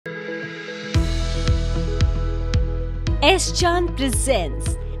S-Chand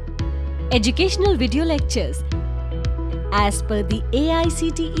presents educational video lectures as per the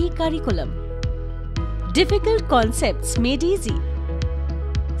AICTE curriculum. Difficult concepts made easy.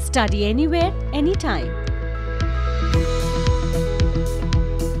 Study anywhere, anytime.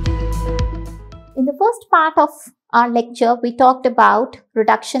 In the first part of our lecture, we talked about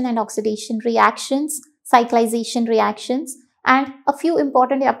reduction and oxidation reactions, cyclisation reactions, and a few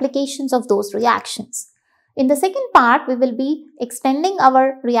important applications of those reactions. In the second part, we will be extending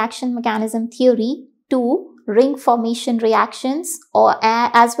our reaction mechanism theory to ring formation reactions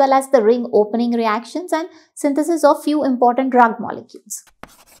as well as the ring opening reactions and synthesis of few important drug molecules.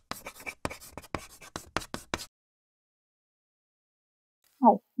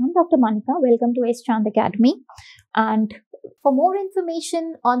 Hi, I'm Dr. Manika. Welcome to S-Chand Academy. And for more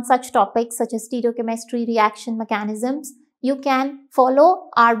information on such topics such as stereochemistry, reaction mechanisms, you can follow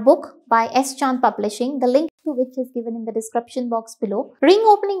our book by S-Chand Publishing, the link to which is given in the description box below. Ring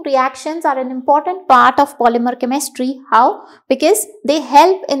opening reactions are an important part of polymer chemistry. How? Because they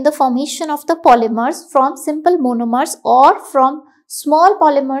help in the formation of the polymers from simple monomers or from small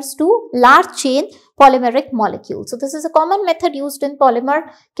polymers to large chain polymeric molecules. So this is a common method used in polymer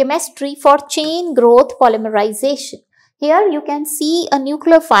chemistry for chain growth polymerization. Here you can see a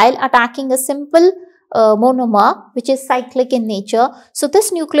nucleophile attacking a simple monomer which is cyclic in nature. So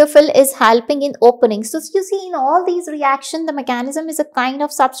this nucleophile is helping in opening. So you see in all these reactions, the mechanism is a kind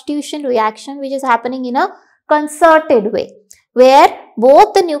of substitution reaction which is happening in a concerted way, where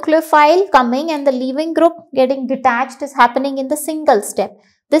both the nucleophile coming and the leaving group getting detached is happening in the single step.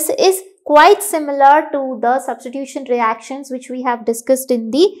 This is quite similar to the substitution reactions which we have discussed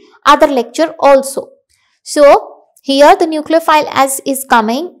in the other lecture also. So here the nucleophile is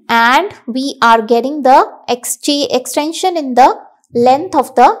coming and we are getting the extension in the length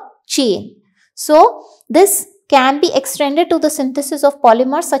of the chain. So this can be extended to the synthesis of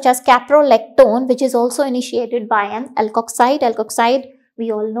polymers such as caprolactone, which is also initiated by an alkoxide. Alkoxide,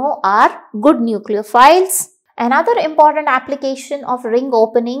 we all know, are good nucleophiles. Another important application of ring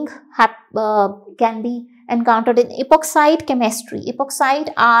opening can be encountered in epoxide chemistry.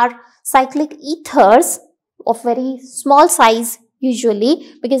 Epoxide are cyclic ethers of very small size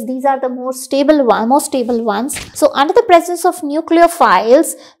usually, because these are the most stable ones. So under the presence of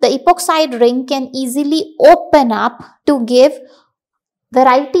nucleophiles, the epoxide ring can easily open up to give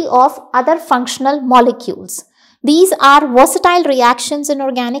variety of other functional molecules. These are versatile reactions in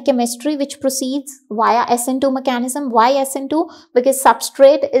organic chemistry which proceeds via SN2 mechanism. Why SN2? Because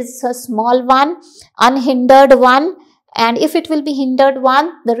substrate is a small one, unhindered one, and if it will be hindered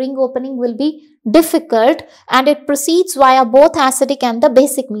one, the ring opening will be difficult, and it proceeds via both acidic and the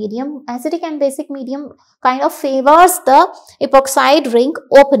basic medium. Acidic and basic medium kind of favors the epoxide ring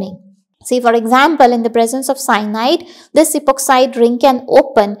opening. See, for example, in the presence of cyanide, this epoxide ring can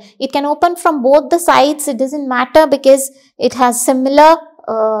open. It can open from both the sides. It doesn't matter because it has similar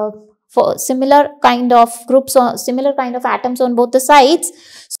kind of groups or similar kind of atoms on both the sides.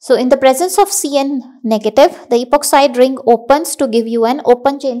 So in the presence of Cn negative, the epoxide ring opens to give you an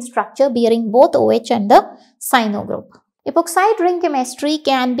open chain structure bearing both OH and the cyano group. Epoxide ring chemistry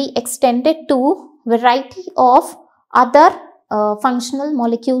can be extended to variety of other functional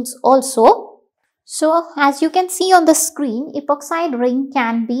molecules also. So as you can see on the screen, epoxide ring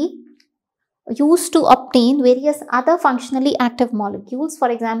can be used to obtain various other functionally active molecules.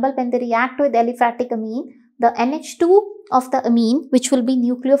 For example, when they react with aliphatic amine, the NH2 of the amine, which will be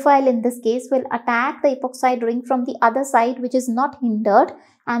nucleophile in this case, will attack the epoxide ring from the other side, which is not hindered,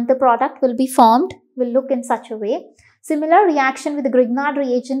 and the product will be formed, will look in such a way. Similar reaction with the Grignard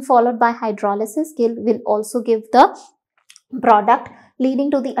reagent followed by hydrolysis will also give the product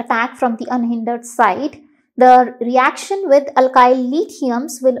leading to the attack from the unhindered side. The reaction with alkyl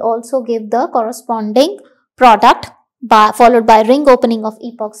lithiums will also give the corresponding product followed by ring opening of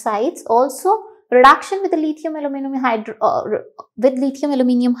epoxides. Also, reduction with the lithium aluminium hydride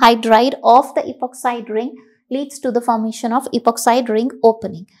of the epoxide ring leads to the formation of epoxide ring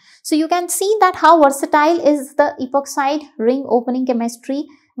opening. So you can see that how versatile is the epoxide ring opening chemistry.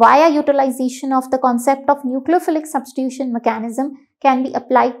 Via utilization of the concept of nucleophilic substitution mechanism can be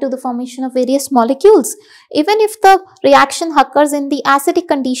applied to the formation of various molecules. Even if the reaction occurs in the acidic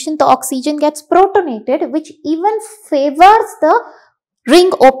condition, the oxygen gets protonated, which even favors the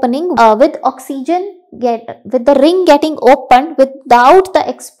ring opening with the ring getting opened without the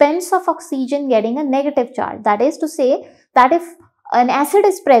expense of oxygen getting a negative charge. That is to say that if an acid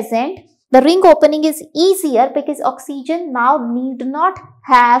is present, the ring opening is easier because oxygen now need not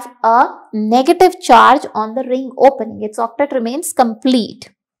have a negative charge on the ring opening. Its octet remains complete.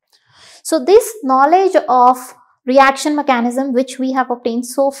 So this knowledge of reaction mechanism which we have obtained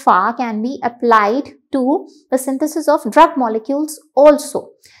so far can be applied to the synthesis of drug molecules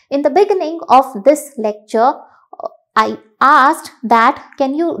also. In the beginning of this lecture, I asked that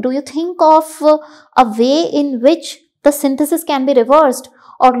do you think of a way in which the synthesis can be reversed,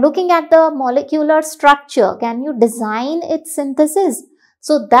 or looking at the molecular structure, can you design its synthesis?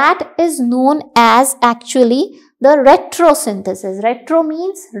 So that is known as actually the retrosynthesis. Retro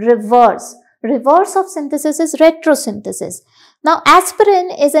means reverse. Reverse of synthesis is retrosynthesis. Now, aspirin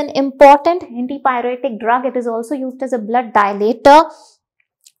is an important antipyretic drug. It is also used as a blood dilator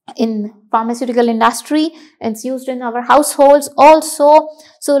in pharmaceutical industry. It's used in our households also.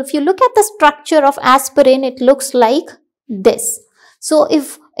 So, if you look at the structure of aspirin, it looks like this. So,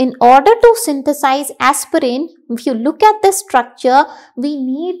 if in order to synthesize aspirin, if you look at the structure, we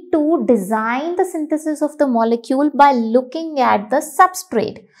need to design the synthesis of the molecule by looking at the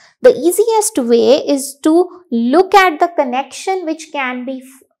substrate. The easiest way is to look at the connection which can be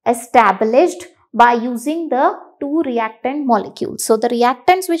established by using the two reactant molecules. So, the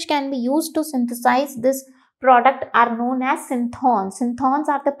reactants which can be used to synthesize this product are known as synthones. Synthones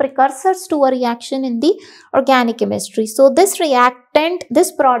are the precursors to a reaction in the organic chemistry. So, this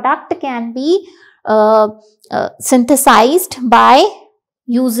product can be synthesized by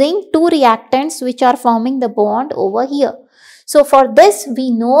using two reactants which are forming the bond over here. So, for this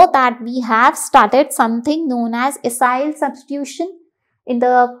we know that we have started something known as acyl substitution. In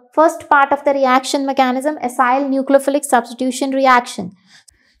the first part of the reaction mechanism, acyl nucleophilic substitution reaction.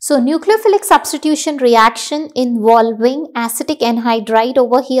 So, nucleophilic substitution reaction involving acetic anhydride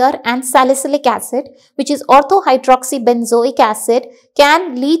over here and salicylic acid, which is orthohydroxybenzoic acid,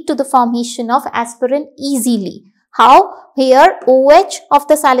 can lead to the formation of aspirin easily. How? Here OH of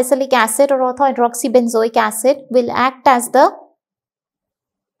the salicylic acid or orthohydroxybenzoic acid will act as the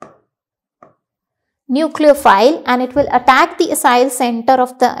nucleophile and it will attack the acyl center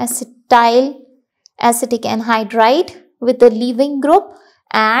of the acetic anhydride with the leaving group,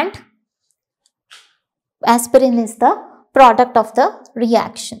 and aspirin is the product of the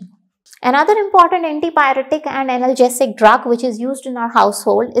reaction. Another important antipyretic and analgesic drug which is used in our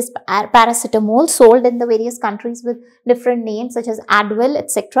household is paracetamol, sold in the various countries with different names such as Aldol,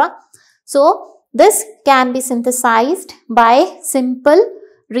 etc. So, this can be synthesized by simple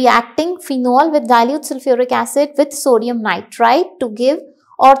reacting phenol with dilute sulfuric acid with sodium nitrite to give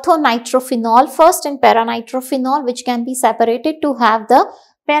orthonitrophenol first and paranitrophenol, which can be separated to have the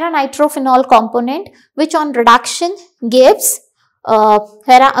paranitrophenol component, which on reduction gives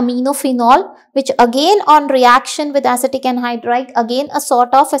para-aminophenol, which again on reaction with acetic anhydride, again a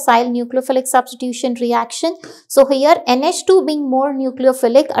sort of acyl nucleophilic substitution reaction. So, here NH2 being more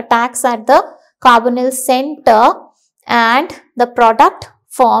nucleophilic attacks at the carbonyl center and the product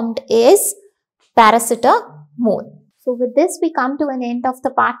formed is paracetamol. So, with this we come to an end of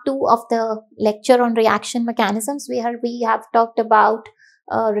the part 2 of the lecture on reaction mechanisms. We have talked about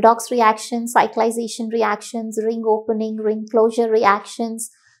redox reactions, cyclisation reactions, ring opening, ring closure reactions,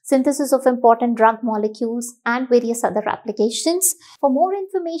 synthesis of important drug molecules and various other applications. For more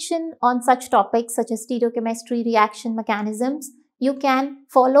information on such topics such as stereochemistry, reaction mechanisms, you can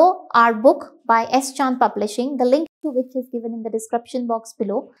follow our book by S. Chand Publishing, the link to which is given in the description box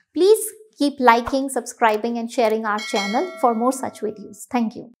below. Please keep liking, subscribing and sharing our channel for more such videos.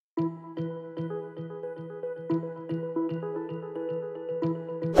 Thank you.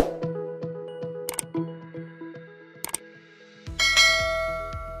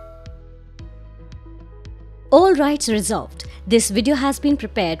 All rights reserved. This video has been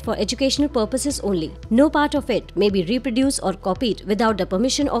prepared for educational purposes only. No part of it may be reproduced or copied without the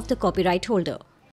permission of the copyright holder.